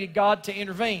pray they needed God to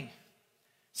intervene.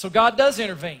 So God does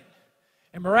intervene.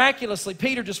 And miraculously,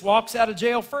 Peter just walks out of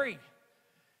jail free.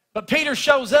 But Peter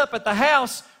shows up at the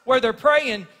house where they're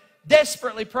praying,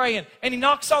 desperately praying, and he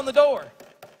knocks on the door.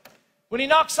 When he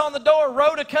knocks on the door,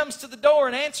 Rhoda comes to the door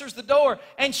and answers the door,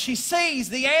 and she sees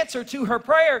the answer to her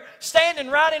prayer standing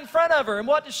right in front of her. And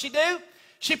what does she do?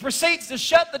 She proceeds to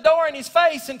shut the door in his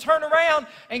face and turn around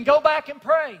and go back and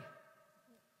pray.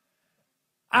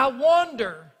 I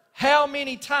wonder how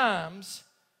many times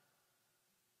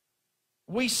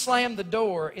we slam the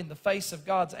door in the face of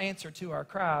God's answer to our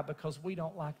cry because we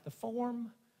don't like the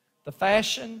form, the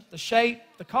fashion, the shape,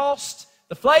 the cost,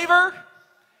 the flavor,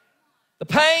 the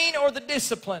pain, or the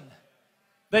discipline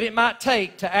that it might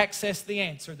take to access the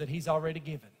answer that He's already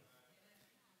given.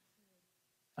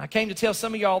 I came to tell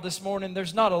some of y'all this morning,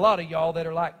 there's not a lot of y'all that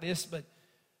are like this, but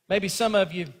maybe some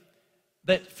of you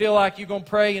that feel like you're going to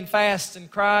pray and fast and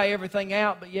cry everything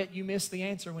out, but yet you miss the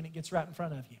answer when it gets right in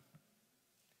front of you.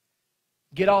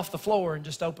 Get off the floor and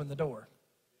just open the door.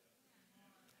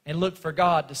 And look for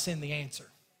God to send the answer.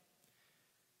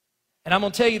 And I'm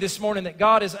going to tell you this morning that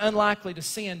God is unlikely to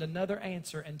send another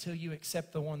answer until you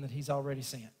accept the one that He's already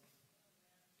sent.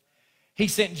 He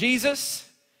sent Jesus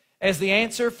as the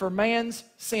answer for man's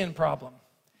sin problem.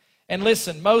 And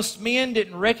listen, most men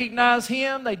didn't recognize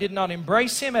Him. They did not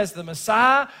embrace Him as the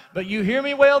Messiah. But you hear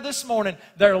me well this morning.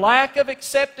 Their lack of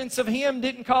acceptance of Him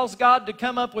didn't cause God to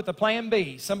come up with a plan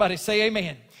B. Somebody say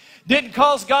amen. Didn't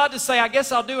cause God to say, I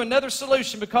guess I'll do another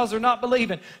solution because they're not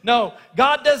believing. No,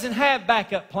 God doesn't have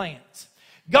backup plans.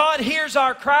 God hears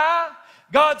our cry.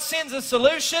 God sends a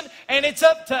solution. And it's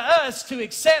up to us to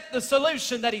accept the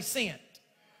solution that He sent.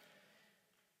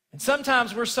 And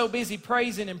sometimes we're so busy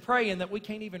praising and praying that we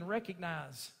can't even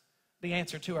recognize the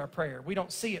answer to our prayer. We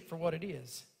don't see it for what it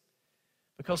is.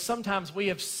 Because sometimes we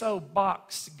have so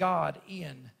boxed God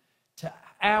in to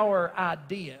our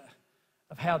idea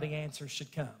of how the answer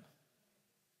should come.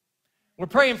 We're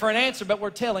praying for an answer, but we're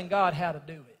telling God how to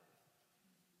do it.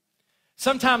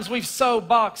 Sometimes we've so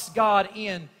boxed God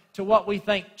in to what we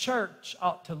think church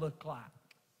ought to look like.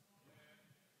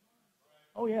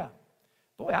 Oh yeah.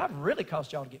 Boy, I've really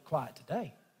caused y'all to get quiet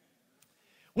today.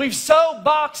 We've so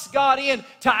boxed God in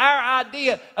to our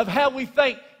idea of how we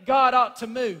think God ought to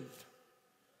move.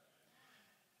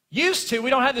 Used to, we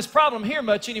don't have this problem here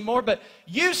much anymore, but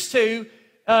used to,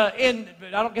 I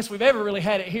don't guess we've ever really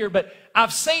had it here, but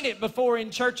I've seen it before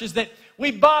in churches that we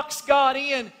box God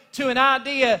in to an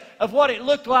idea of what it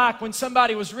looked like when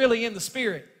somebody was really in the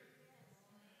Spirit.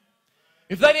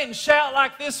 If they didn't shout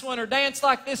like this one or dance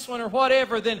like this one or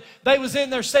whatever, then they was in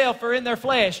their self or in their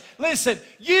flesh. Listen,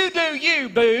 you do you,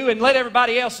 boo, and let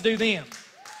everybody else do them.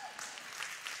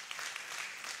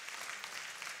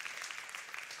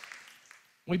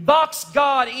 We box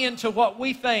God into what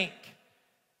we think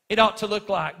it ought to look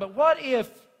like. But what if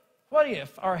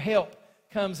our help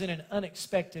comes in an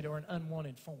unexpected or an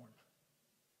unwanted form?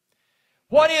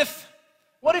 What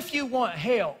if you want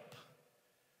help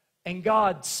and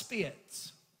God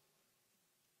spits?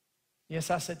 Yes,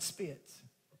 I said spits.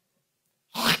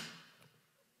 I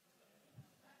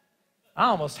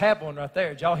almost had one right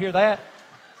there. Did y'all hear that?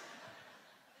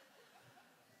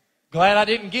 Glad I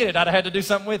didn't get it. I'd have had to do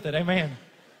something with it. Amen.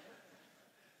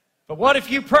 But what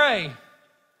if you pray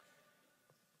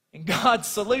and God's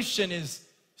solution is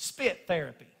spit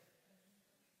therapy?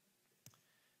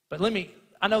 But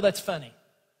I know that's funny.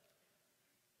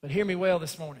 But hear me well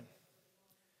this morning.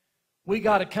 We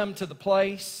got to come to the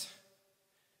place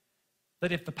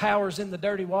that if the power's in the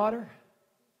dirty water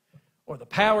or the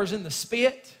power's in the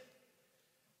spit,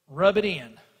 rub it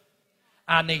in.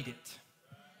 I need it.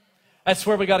 That's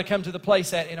where we got to come to the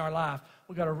place at in our life.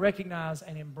 We got to recognize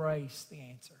and embrace the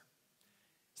answer.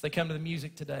 As they come to the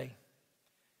music today,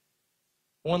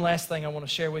 one last thing I want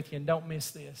to share with you, and don't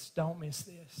miss this. Don't miss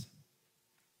this.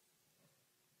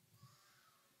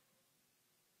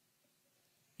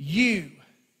 You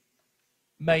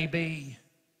may be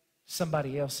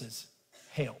somebody else's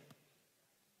help.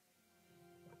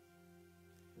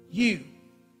 You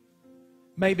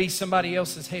may be somebody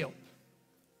else's help.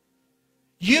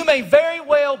 You may very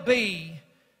well be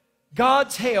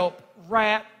God's help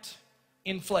wrapped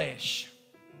in flesh.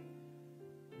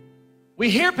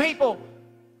 We hear people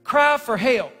cry for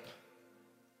help,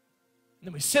 and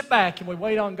then we sit back and we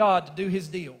wait on God to do His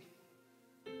deal.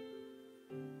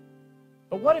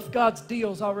 But what if God's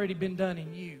deal's already been done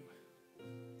in you?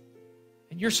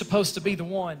 And you're supposed to be the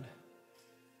one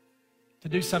to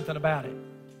do something about it.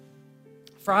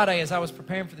 Friday, as I was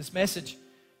preparing for this message,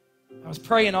 I was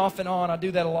praying off and on. I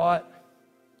do that a lot.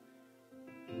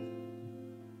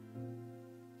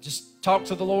 Just talk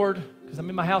to the Lord because I'm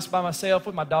in my house by myself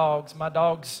with my dogs. My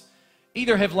dogs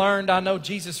either have learned I know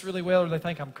Jesus really well or they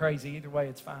think I'm crazy. Either way,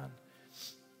 it's fine.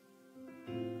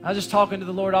 I was just talking to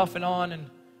the Lord off and on, and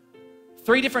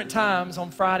 3 different times on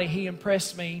Friday, He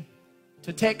impressed me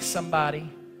to text somebody,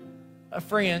 a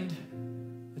friend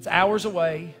that's hours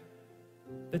away.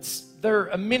 They're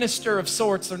a minister of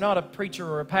sorts. They're not a preacher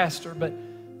or a pastor, but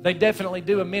they definitely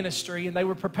do a ministry, and they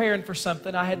were preparing for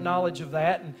something. I had knowledge of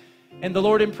that, and the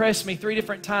Lord impressed me 3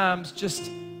 different times.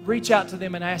 Just reach out to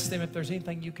them and ask them if there's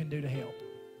anything you can do to help.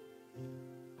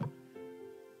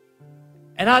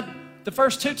 And the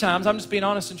first 2 times, I'm just being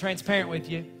honest and transparent with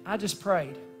you, I just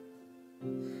prayed.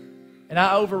 And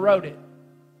I overrode it.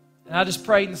 And I just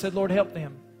prayed and said, Lord, help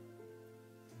them.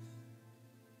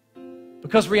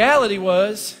 Because reality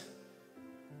was,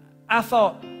 I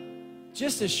thought,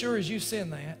 just as sure as you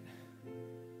send that,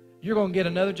 you're going to get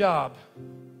another job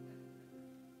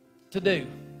to do.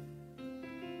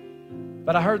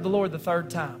 But I heard the Lord the 3rd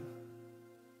time.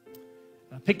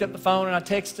 I picked up the phone and I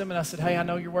texted him and I said, hey, I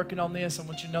know you're working on this. I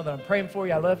want you to know that I'm praying for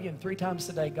you. I love you. And 3 times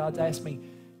today, God's asked me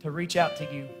to reach out to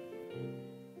you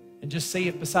and just see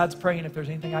if, besides praying, if there's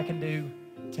anything I can do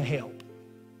to help.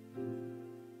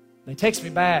 They text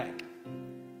me back.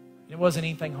 It wasn't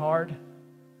anything hard.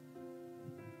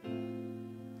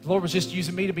 The Lord was just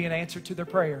using me to be an answer to their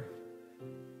prayer.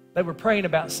 They were praying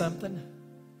about something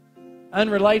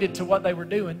unrelated to what they were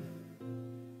doing,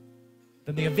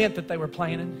 than the event that they were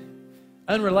planning.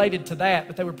 Unrelated to that,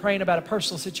 but they were praying about a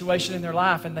personal situation in their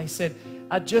life, and they said,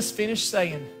 I just finished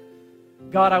saying,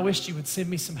 God, I wish you would send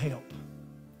me some help.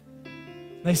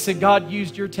 They said, God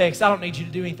used your text. I don't need you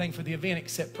to do anything for the event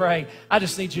except pray. I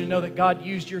just need you to know that God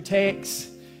used your text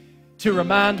to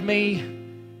remind me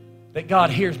that God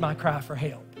hears my cry for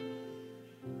help.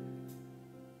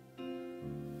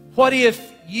 What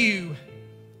if you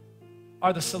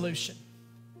are the solution?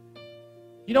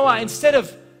 You know what? Instead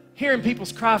of hearing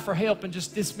people's cry for help and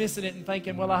just dismissing it and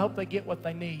thinking, well, I hope they get what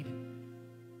they need.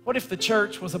 What if the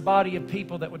church was a body of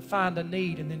people that would find a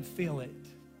need and then fill it?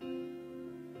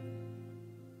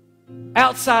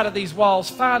 Outside of these walls,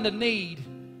 find a need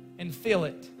and fill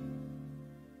it.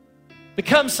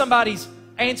 Become somebody's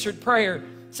answered prayer.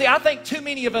 See, I think too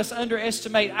many of us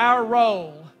underestimate our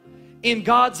role in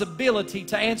God's ability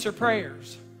to answer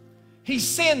prayers. He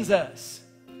sends us.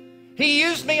 He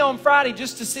used me on Friday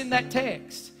just to send that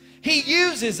text. He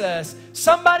uses us.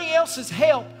 Somebody else's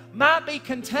help might be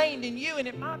contained in you, and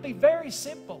it might be very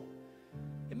simple.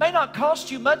 It may not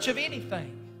cost you much of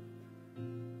anything.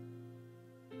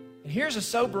 And here's a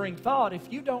sobering thought.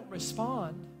 If you don't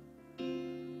respond,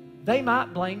 they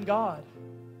might blame God.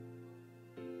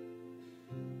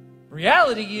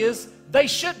 Reality is, they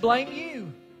should blame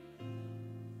you.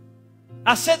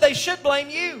 I said they should blame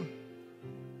you.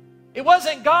 It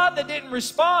wasn't God that didn't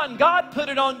respond. God put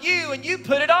it on you and you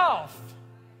put it off.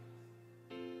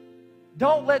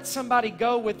 Don't let somebody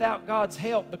go without God's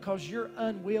help because you're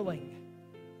unwilling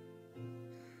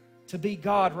to be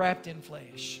God wrapped in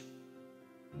flesh.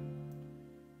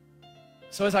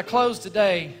 So as I close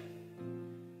today,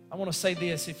 I want to say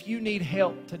this. If you need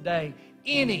help today,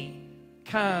 any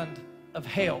kind of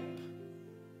help,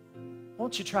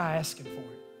 won't you try asking for it?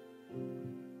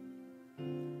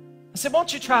 I said,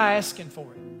 won't you try asking for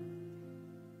it?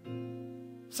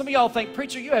 Some of y'all think,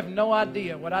 preacher, you have no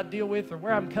idea what I deal with or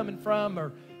where I'm coming from,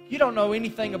 or you don't know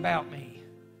anything about me.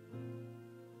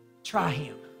 Try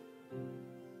Him.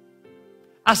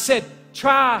 I said,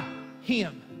 try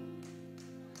Him.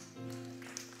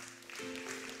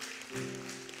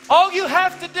 All you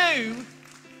have to do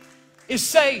is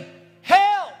say,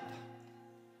 help.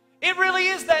 It really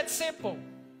is that simple.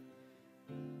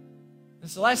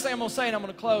 This is the last thing I'm going to say, and I'm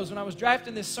going to close. When I was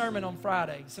drafting this sermon on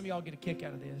Friday, some of y'all get a kick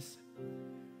out of this.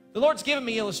 The Lord's given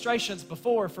me illustrations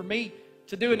before for me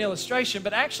to do an illustration,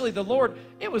 but actually the Lord,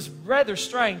 it was rather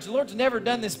strange. The Lord's never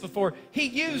done this before. He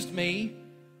used me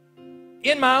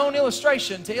in my own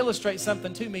illustration to illustrate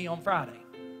something to me on Friday.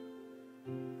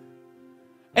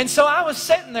 And so I was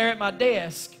sitting there at my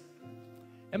desk,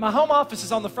 and my home office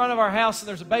is on the front of our house, and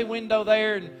there's a bay window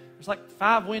there, and there's like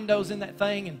 5 windows in that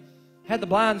thing, and had the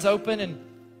blinds open, and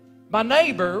my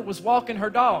neighbor was walking her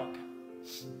dog.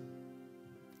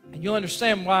 And you'll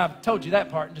understand why I've told you that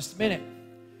part in just a minute.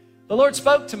 The Lord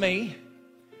spoke to me,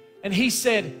 and He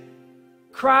said,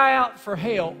 cry out for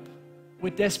help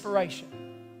with desperation.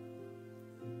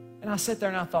 And I sat there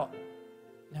and I thought,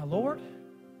 now Lord?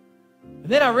 And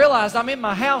then I realized I'm in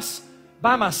my house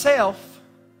by myself.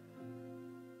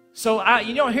 So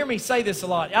you don't hear me say this a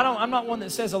lot. I'm not one that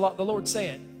says a lot the Lord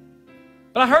said.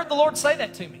 But I heard the Lord say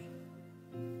that to me.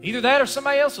 Either that or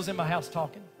somebody else was in my house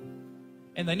talking.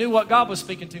 And they knew what God was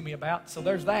speaking to me about, so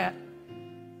there's that.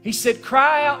 He said,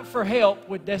 cry out for help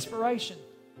with desperation.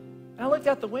 And I looked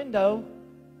out the window,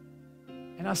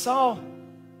 and I saw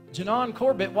Janon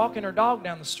Corbett walking her dog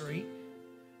down the street.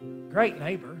 Great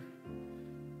neighbor.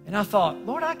 And I thought,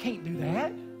 Lord, I can't do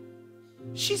that.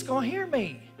 She's going to hear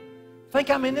me. Think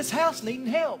I'm in this house needing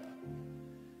help.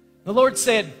 The Lord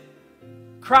said,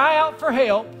 cry out for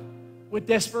help with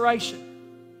desperation.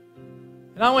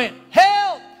 And I went,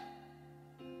 help!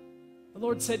 The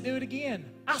Lord said, do it again.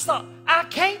 I thought, I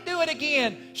can't do it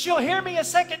again. She'll hear me a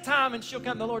second time and she'll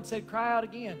come. The Lord said, cry out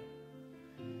again.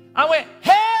 I went,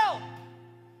 help!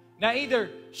 Now either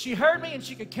she heard me and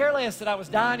she could care less that I was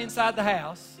dying inside the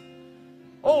house,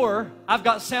 or I've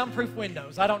got soundproof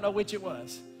windows. I don't know which it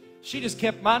was. She just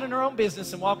kept minding her own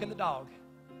business and walking the dog.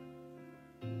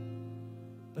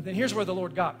 But then here's where the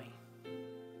Lord got me.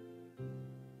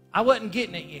 I wasn't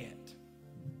getting it yet.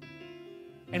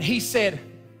 And He said,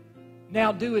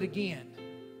 now do it again.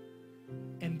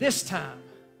 And this time,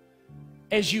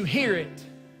 as you hear it,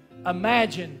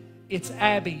 imagine it's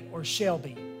Abby or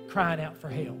Shelby crying out for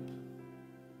help.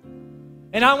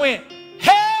 And I went,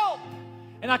 help!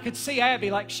 And I could see Abby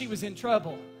like she was in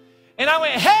trouble. And I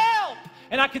went, help!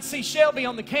 And I could see Shelby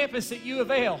on the campus at U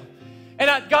of L.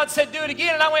 And God said, do it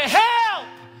again. And I went, help!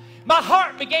 My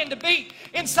heart began to beat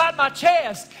inside my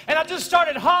chest. And I just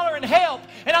started hollering help.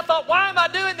 And I thought, why am I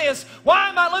doing this? Why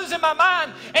am I losing my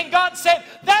mind? And God said,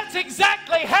 that's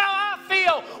exactly how I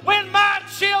feel when my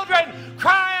children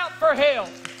cry out for help.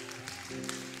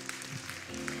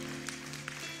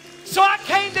 So I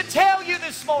came to tell you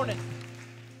this morning,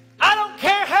 I don't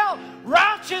care how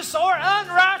righteous or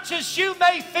unrighteous you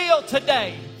may feel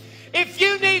today. If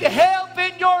you need help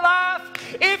in your life,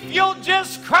 if you'll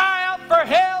just cry out for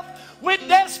help with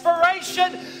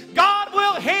desperation, God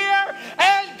will hear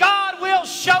and God will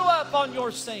show up on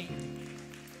your scene.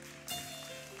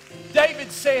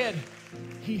 David said,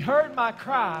 He heard my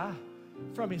cry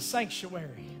from His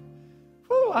sanctuary.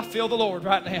 Whew, I feel the Lord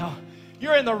right now.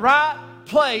 You're in the right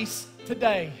place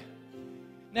today.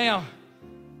 Now,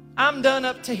 I'm done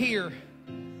up to here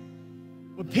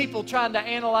with people trying to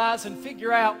analyze and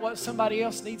figure out what somebody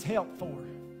else needs help for.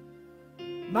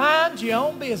 Mind your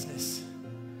own business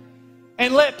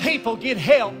and let people get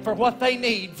help for what they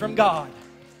need from God.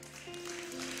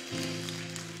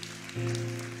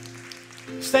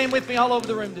 Stand with me all over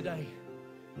the room today.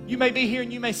 You may be here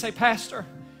and you may say, Pastor,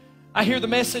 I hear the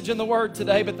message and the word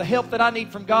today, but the help that I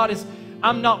need from God is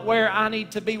I'm not where I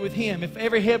need to be with Him. If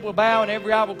every head will bow and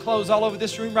every eye will close all over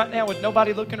this room right now with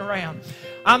nobody looking around,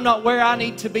 I'm not where I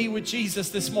need to be with Jesus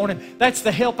this morning. That's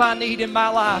the help I need in my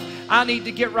life. I need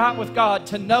to get right with God,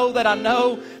 to know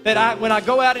that when I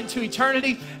go out into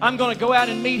eternity, I'm going to go out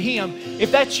and meet Him.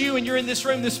 If that's you and you're in this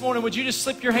room this morning, would you just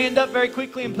slip your hand up very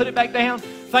quickly and put it back down?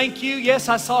 Thank you. Yes,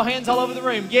 I saw hands all over the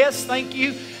room. Yes, thank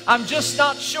you. I'm just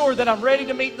not sure that I'm ready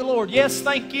to meet the Lord. Yes,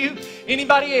 thank you.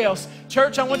 Anybody else?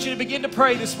 Church, I want you to begin to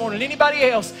pray this morning. Anybody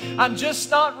else? I'm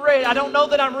just not ready. I don't know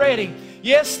that I'm ready.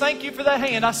 Yes, thank you for that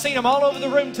hand. I've seen them all over the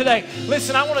room today.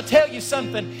 Listen, I want to tell you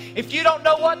something. If you don't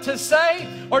know what to say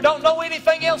or don't know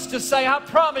anything else to say, I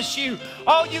promise you,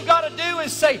 all you got to do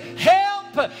is say,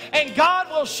 help, and God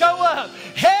will show up.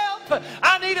 Help,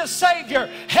 I need a Savior.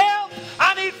 Help,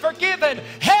 I need forgiven.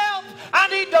 Help, I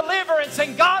need deliverance.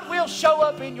 And God will show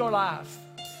up in your life.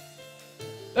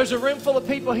 There's a room full of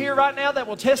people here right now that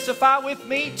will testify with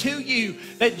me to you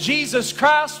that Jesus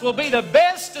Christ will be the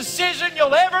best decision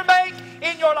you'll ever make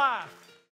in your life.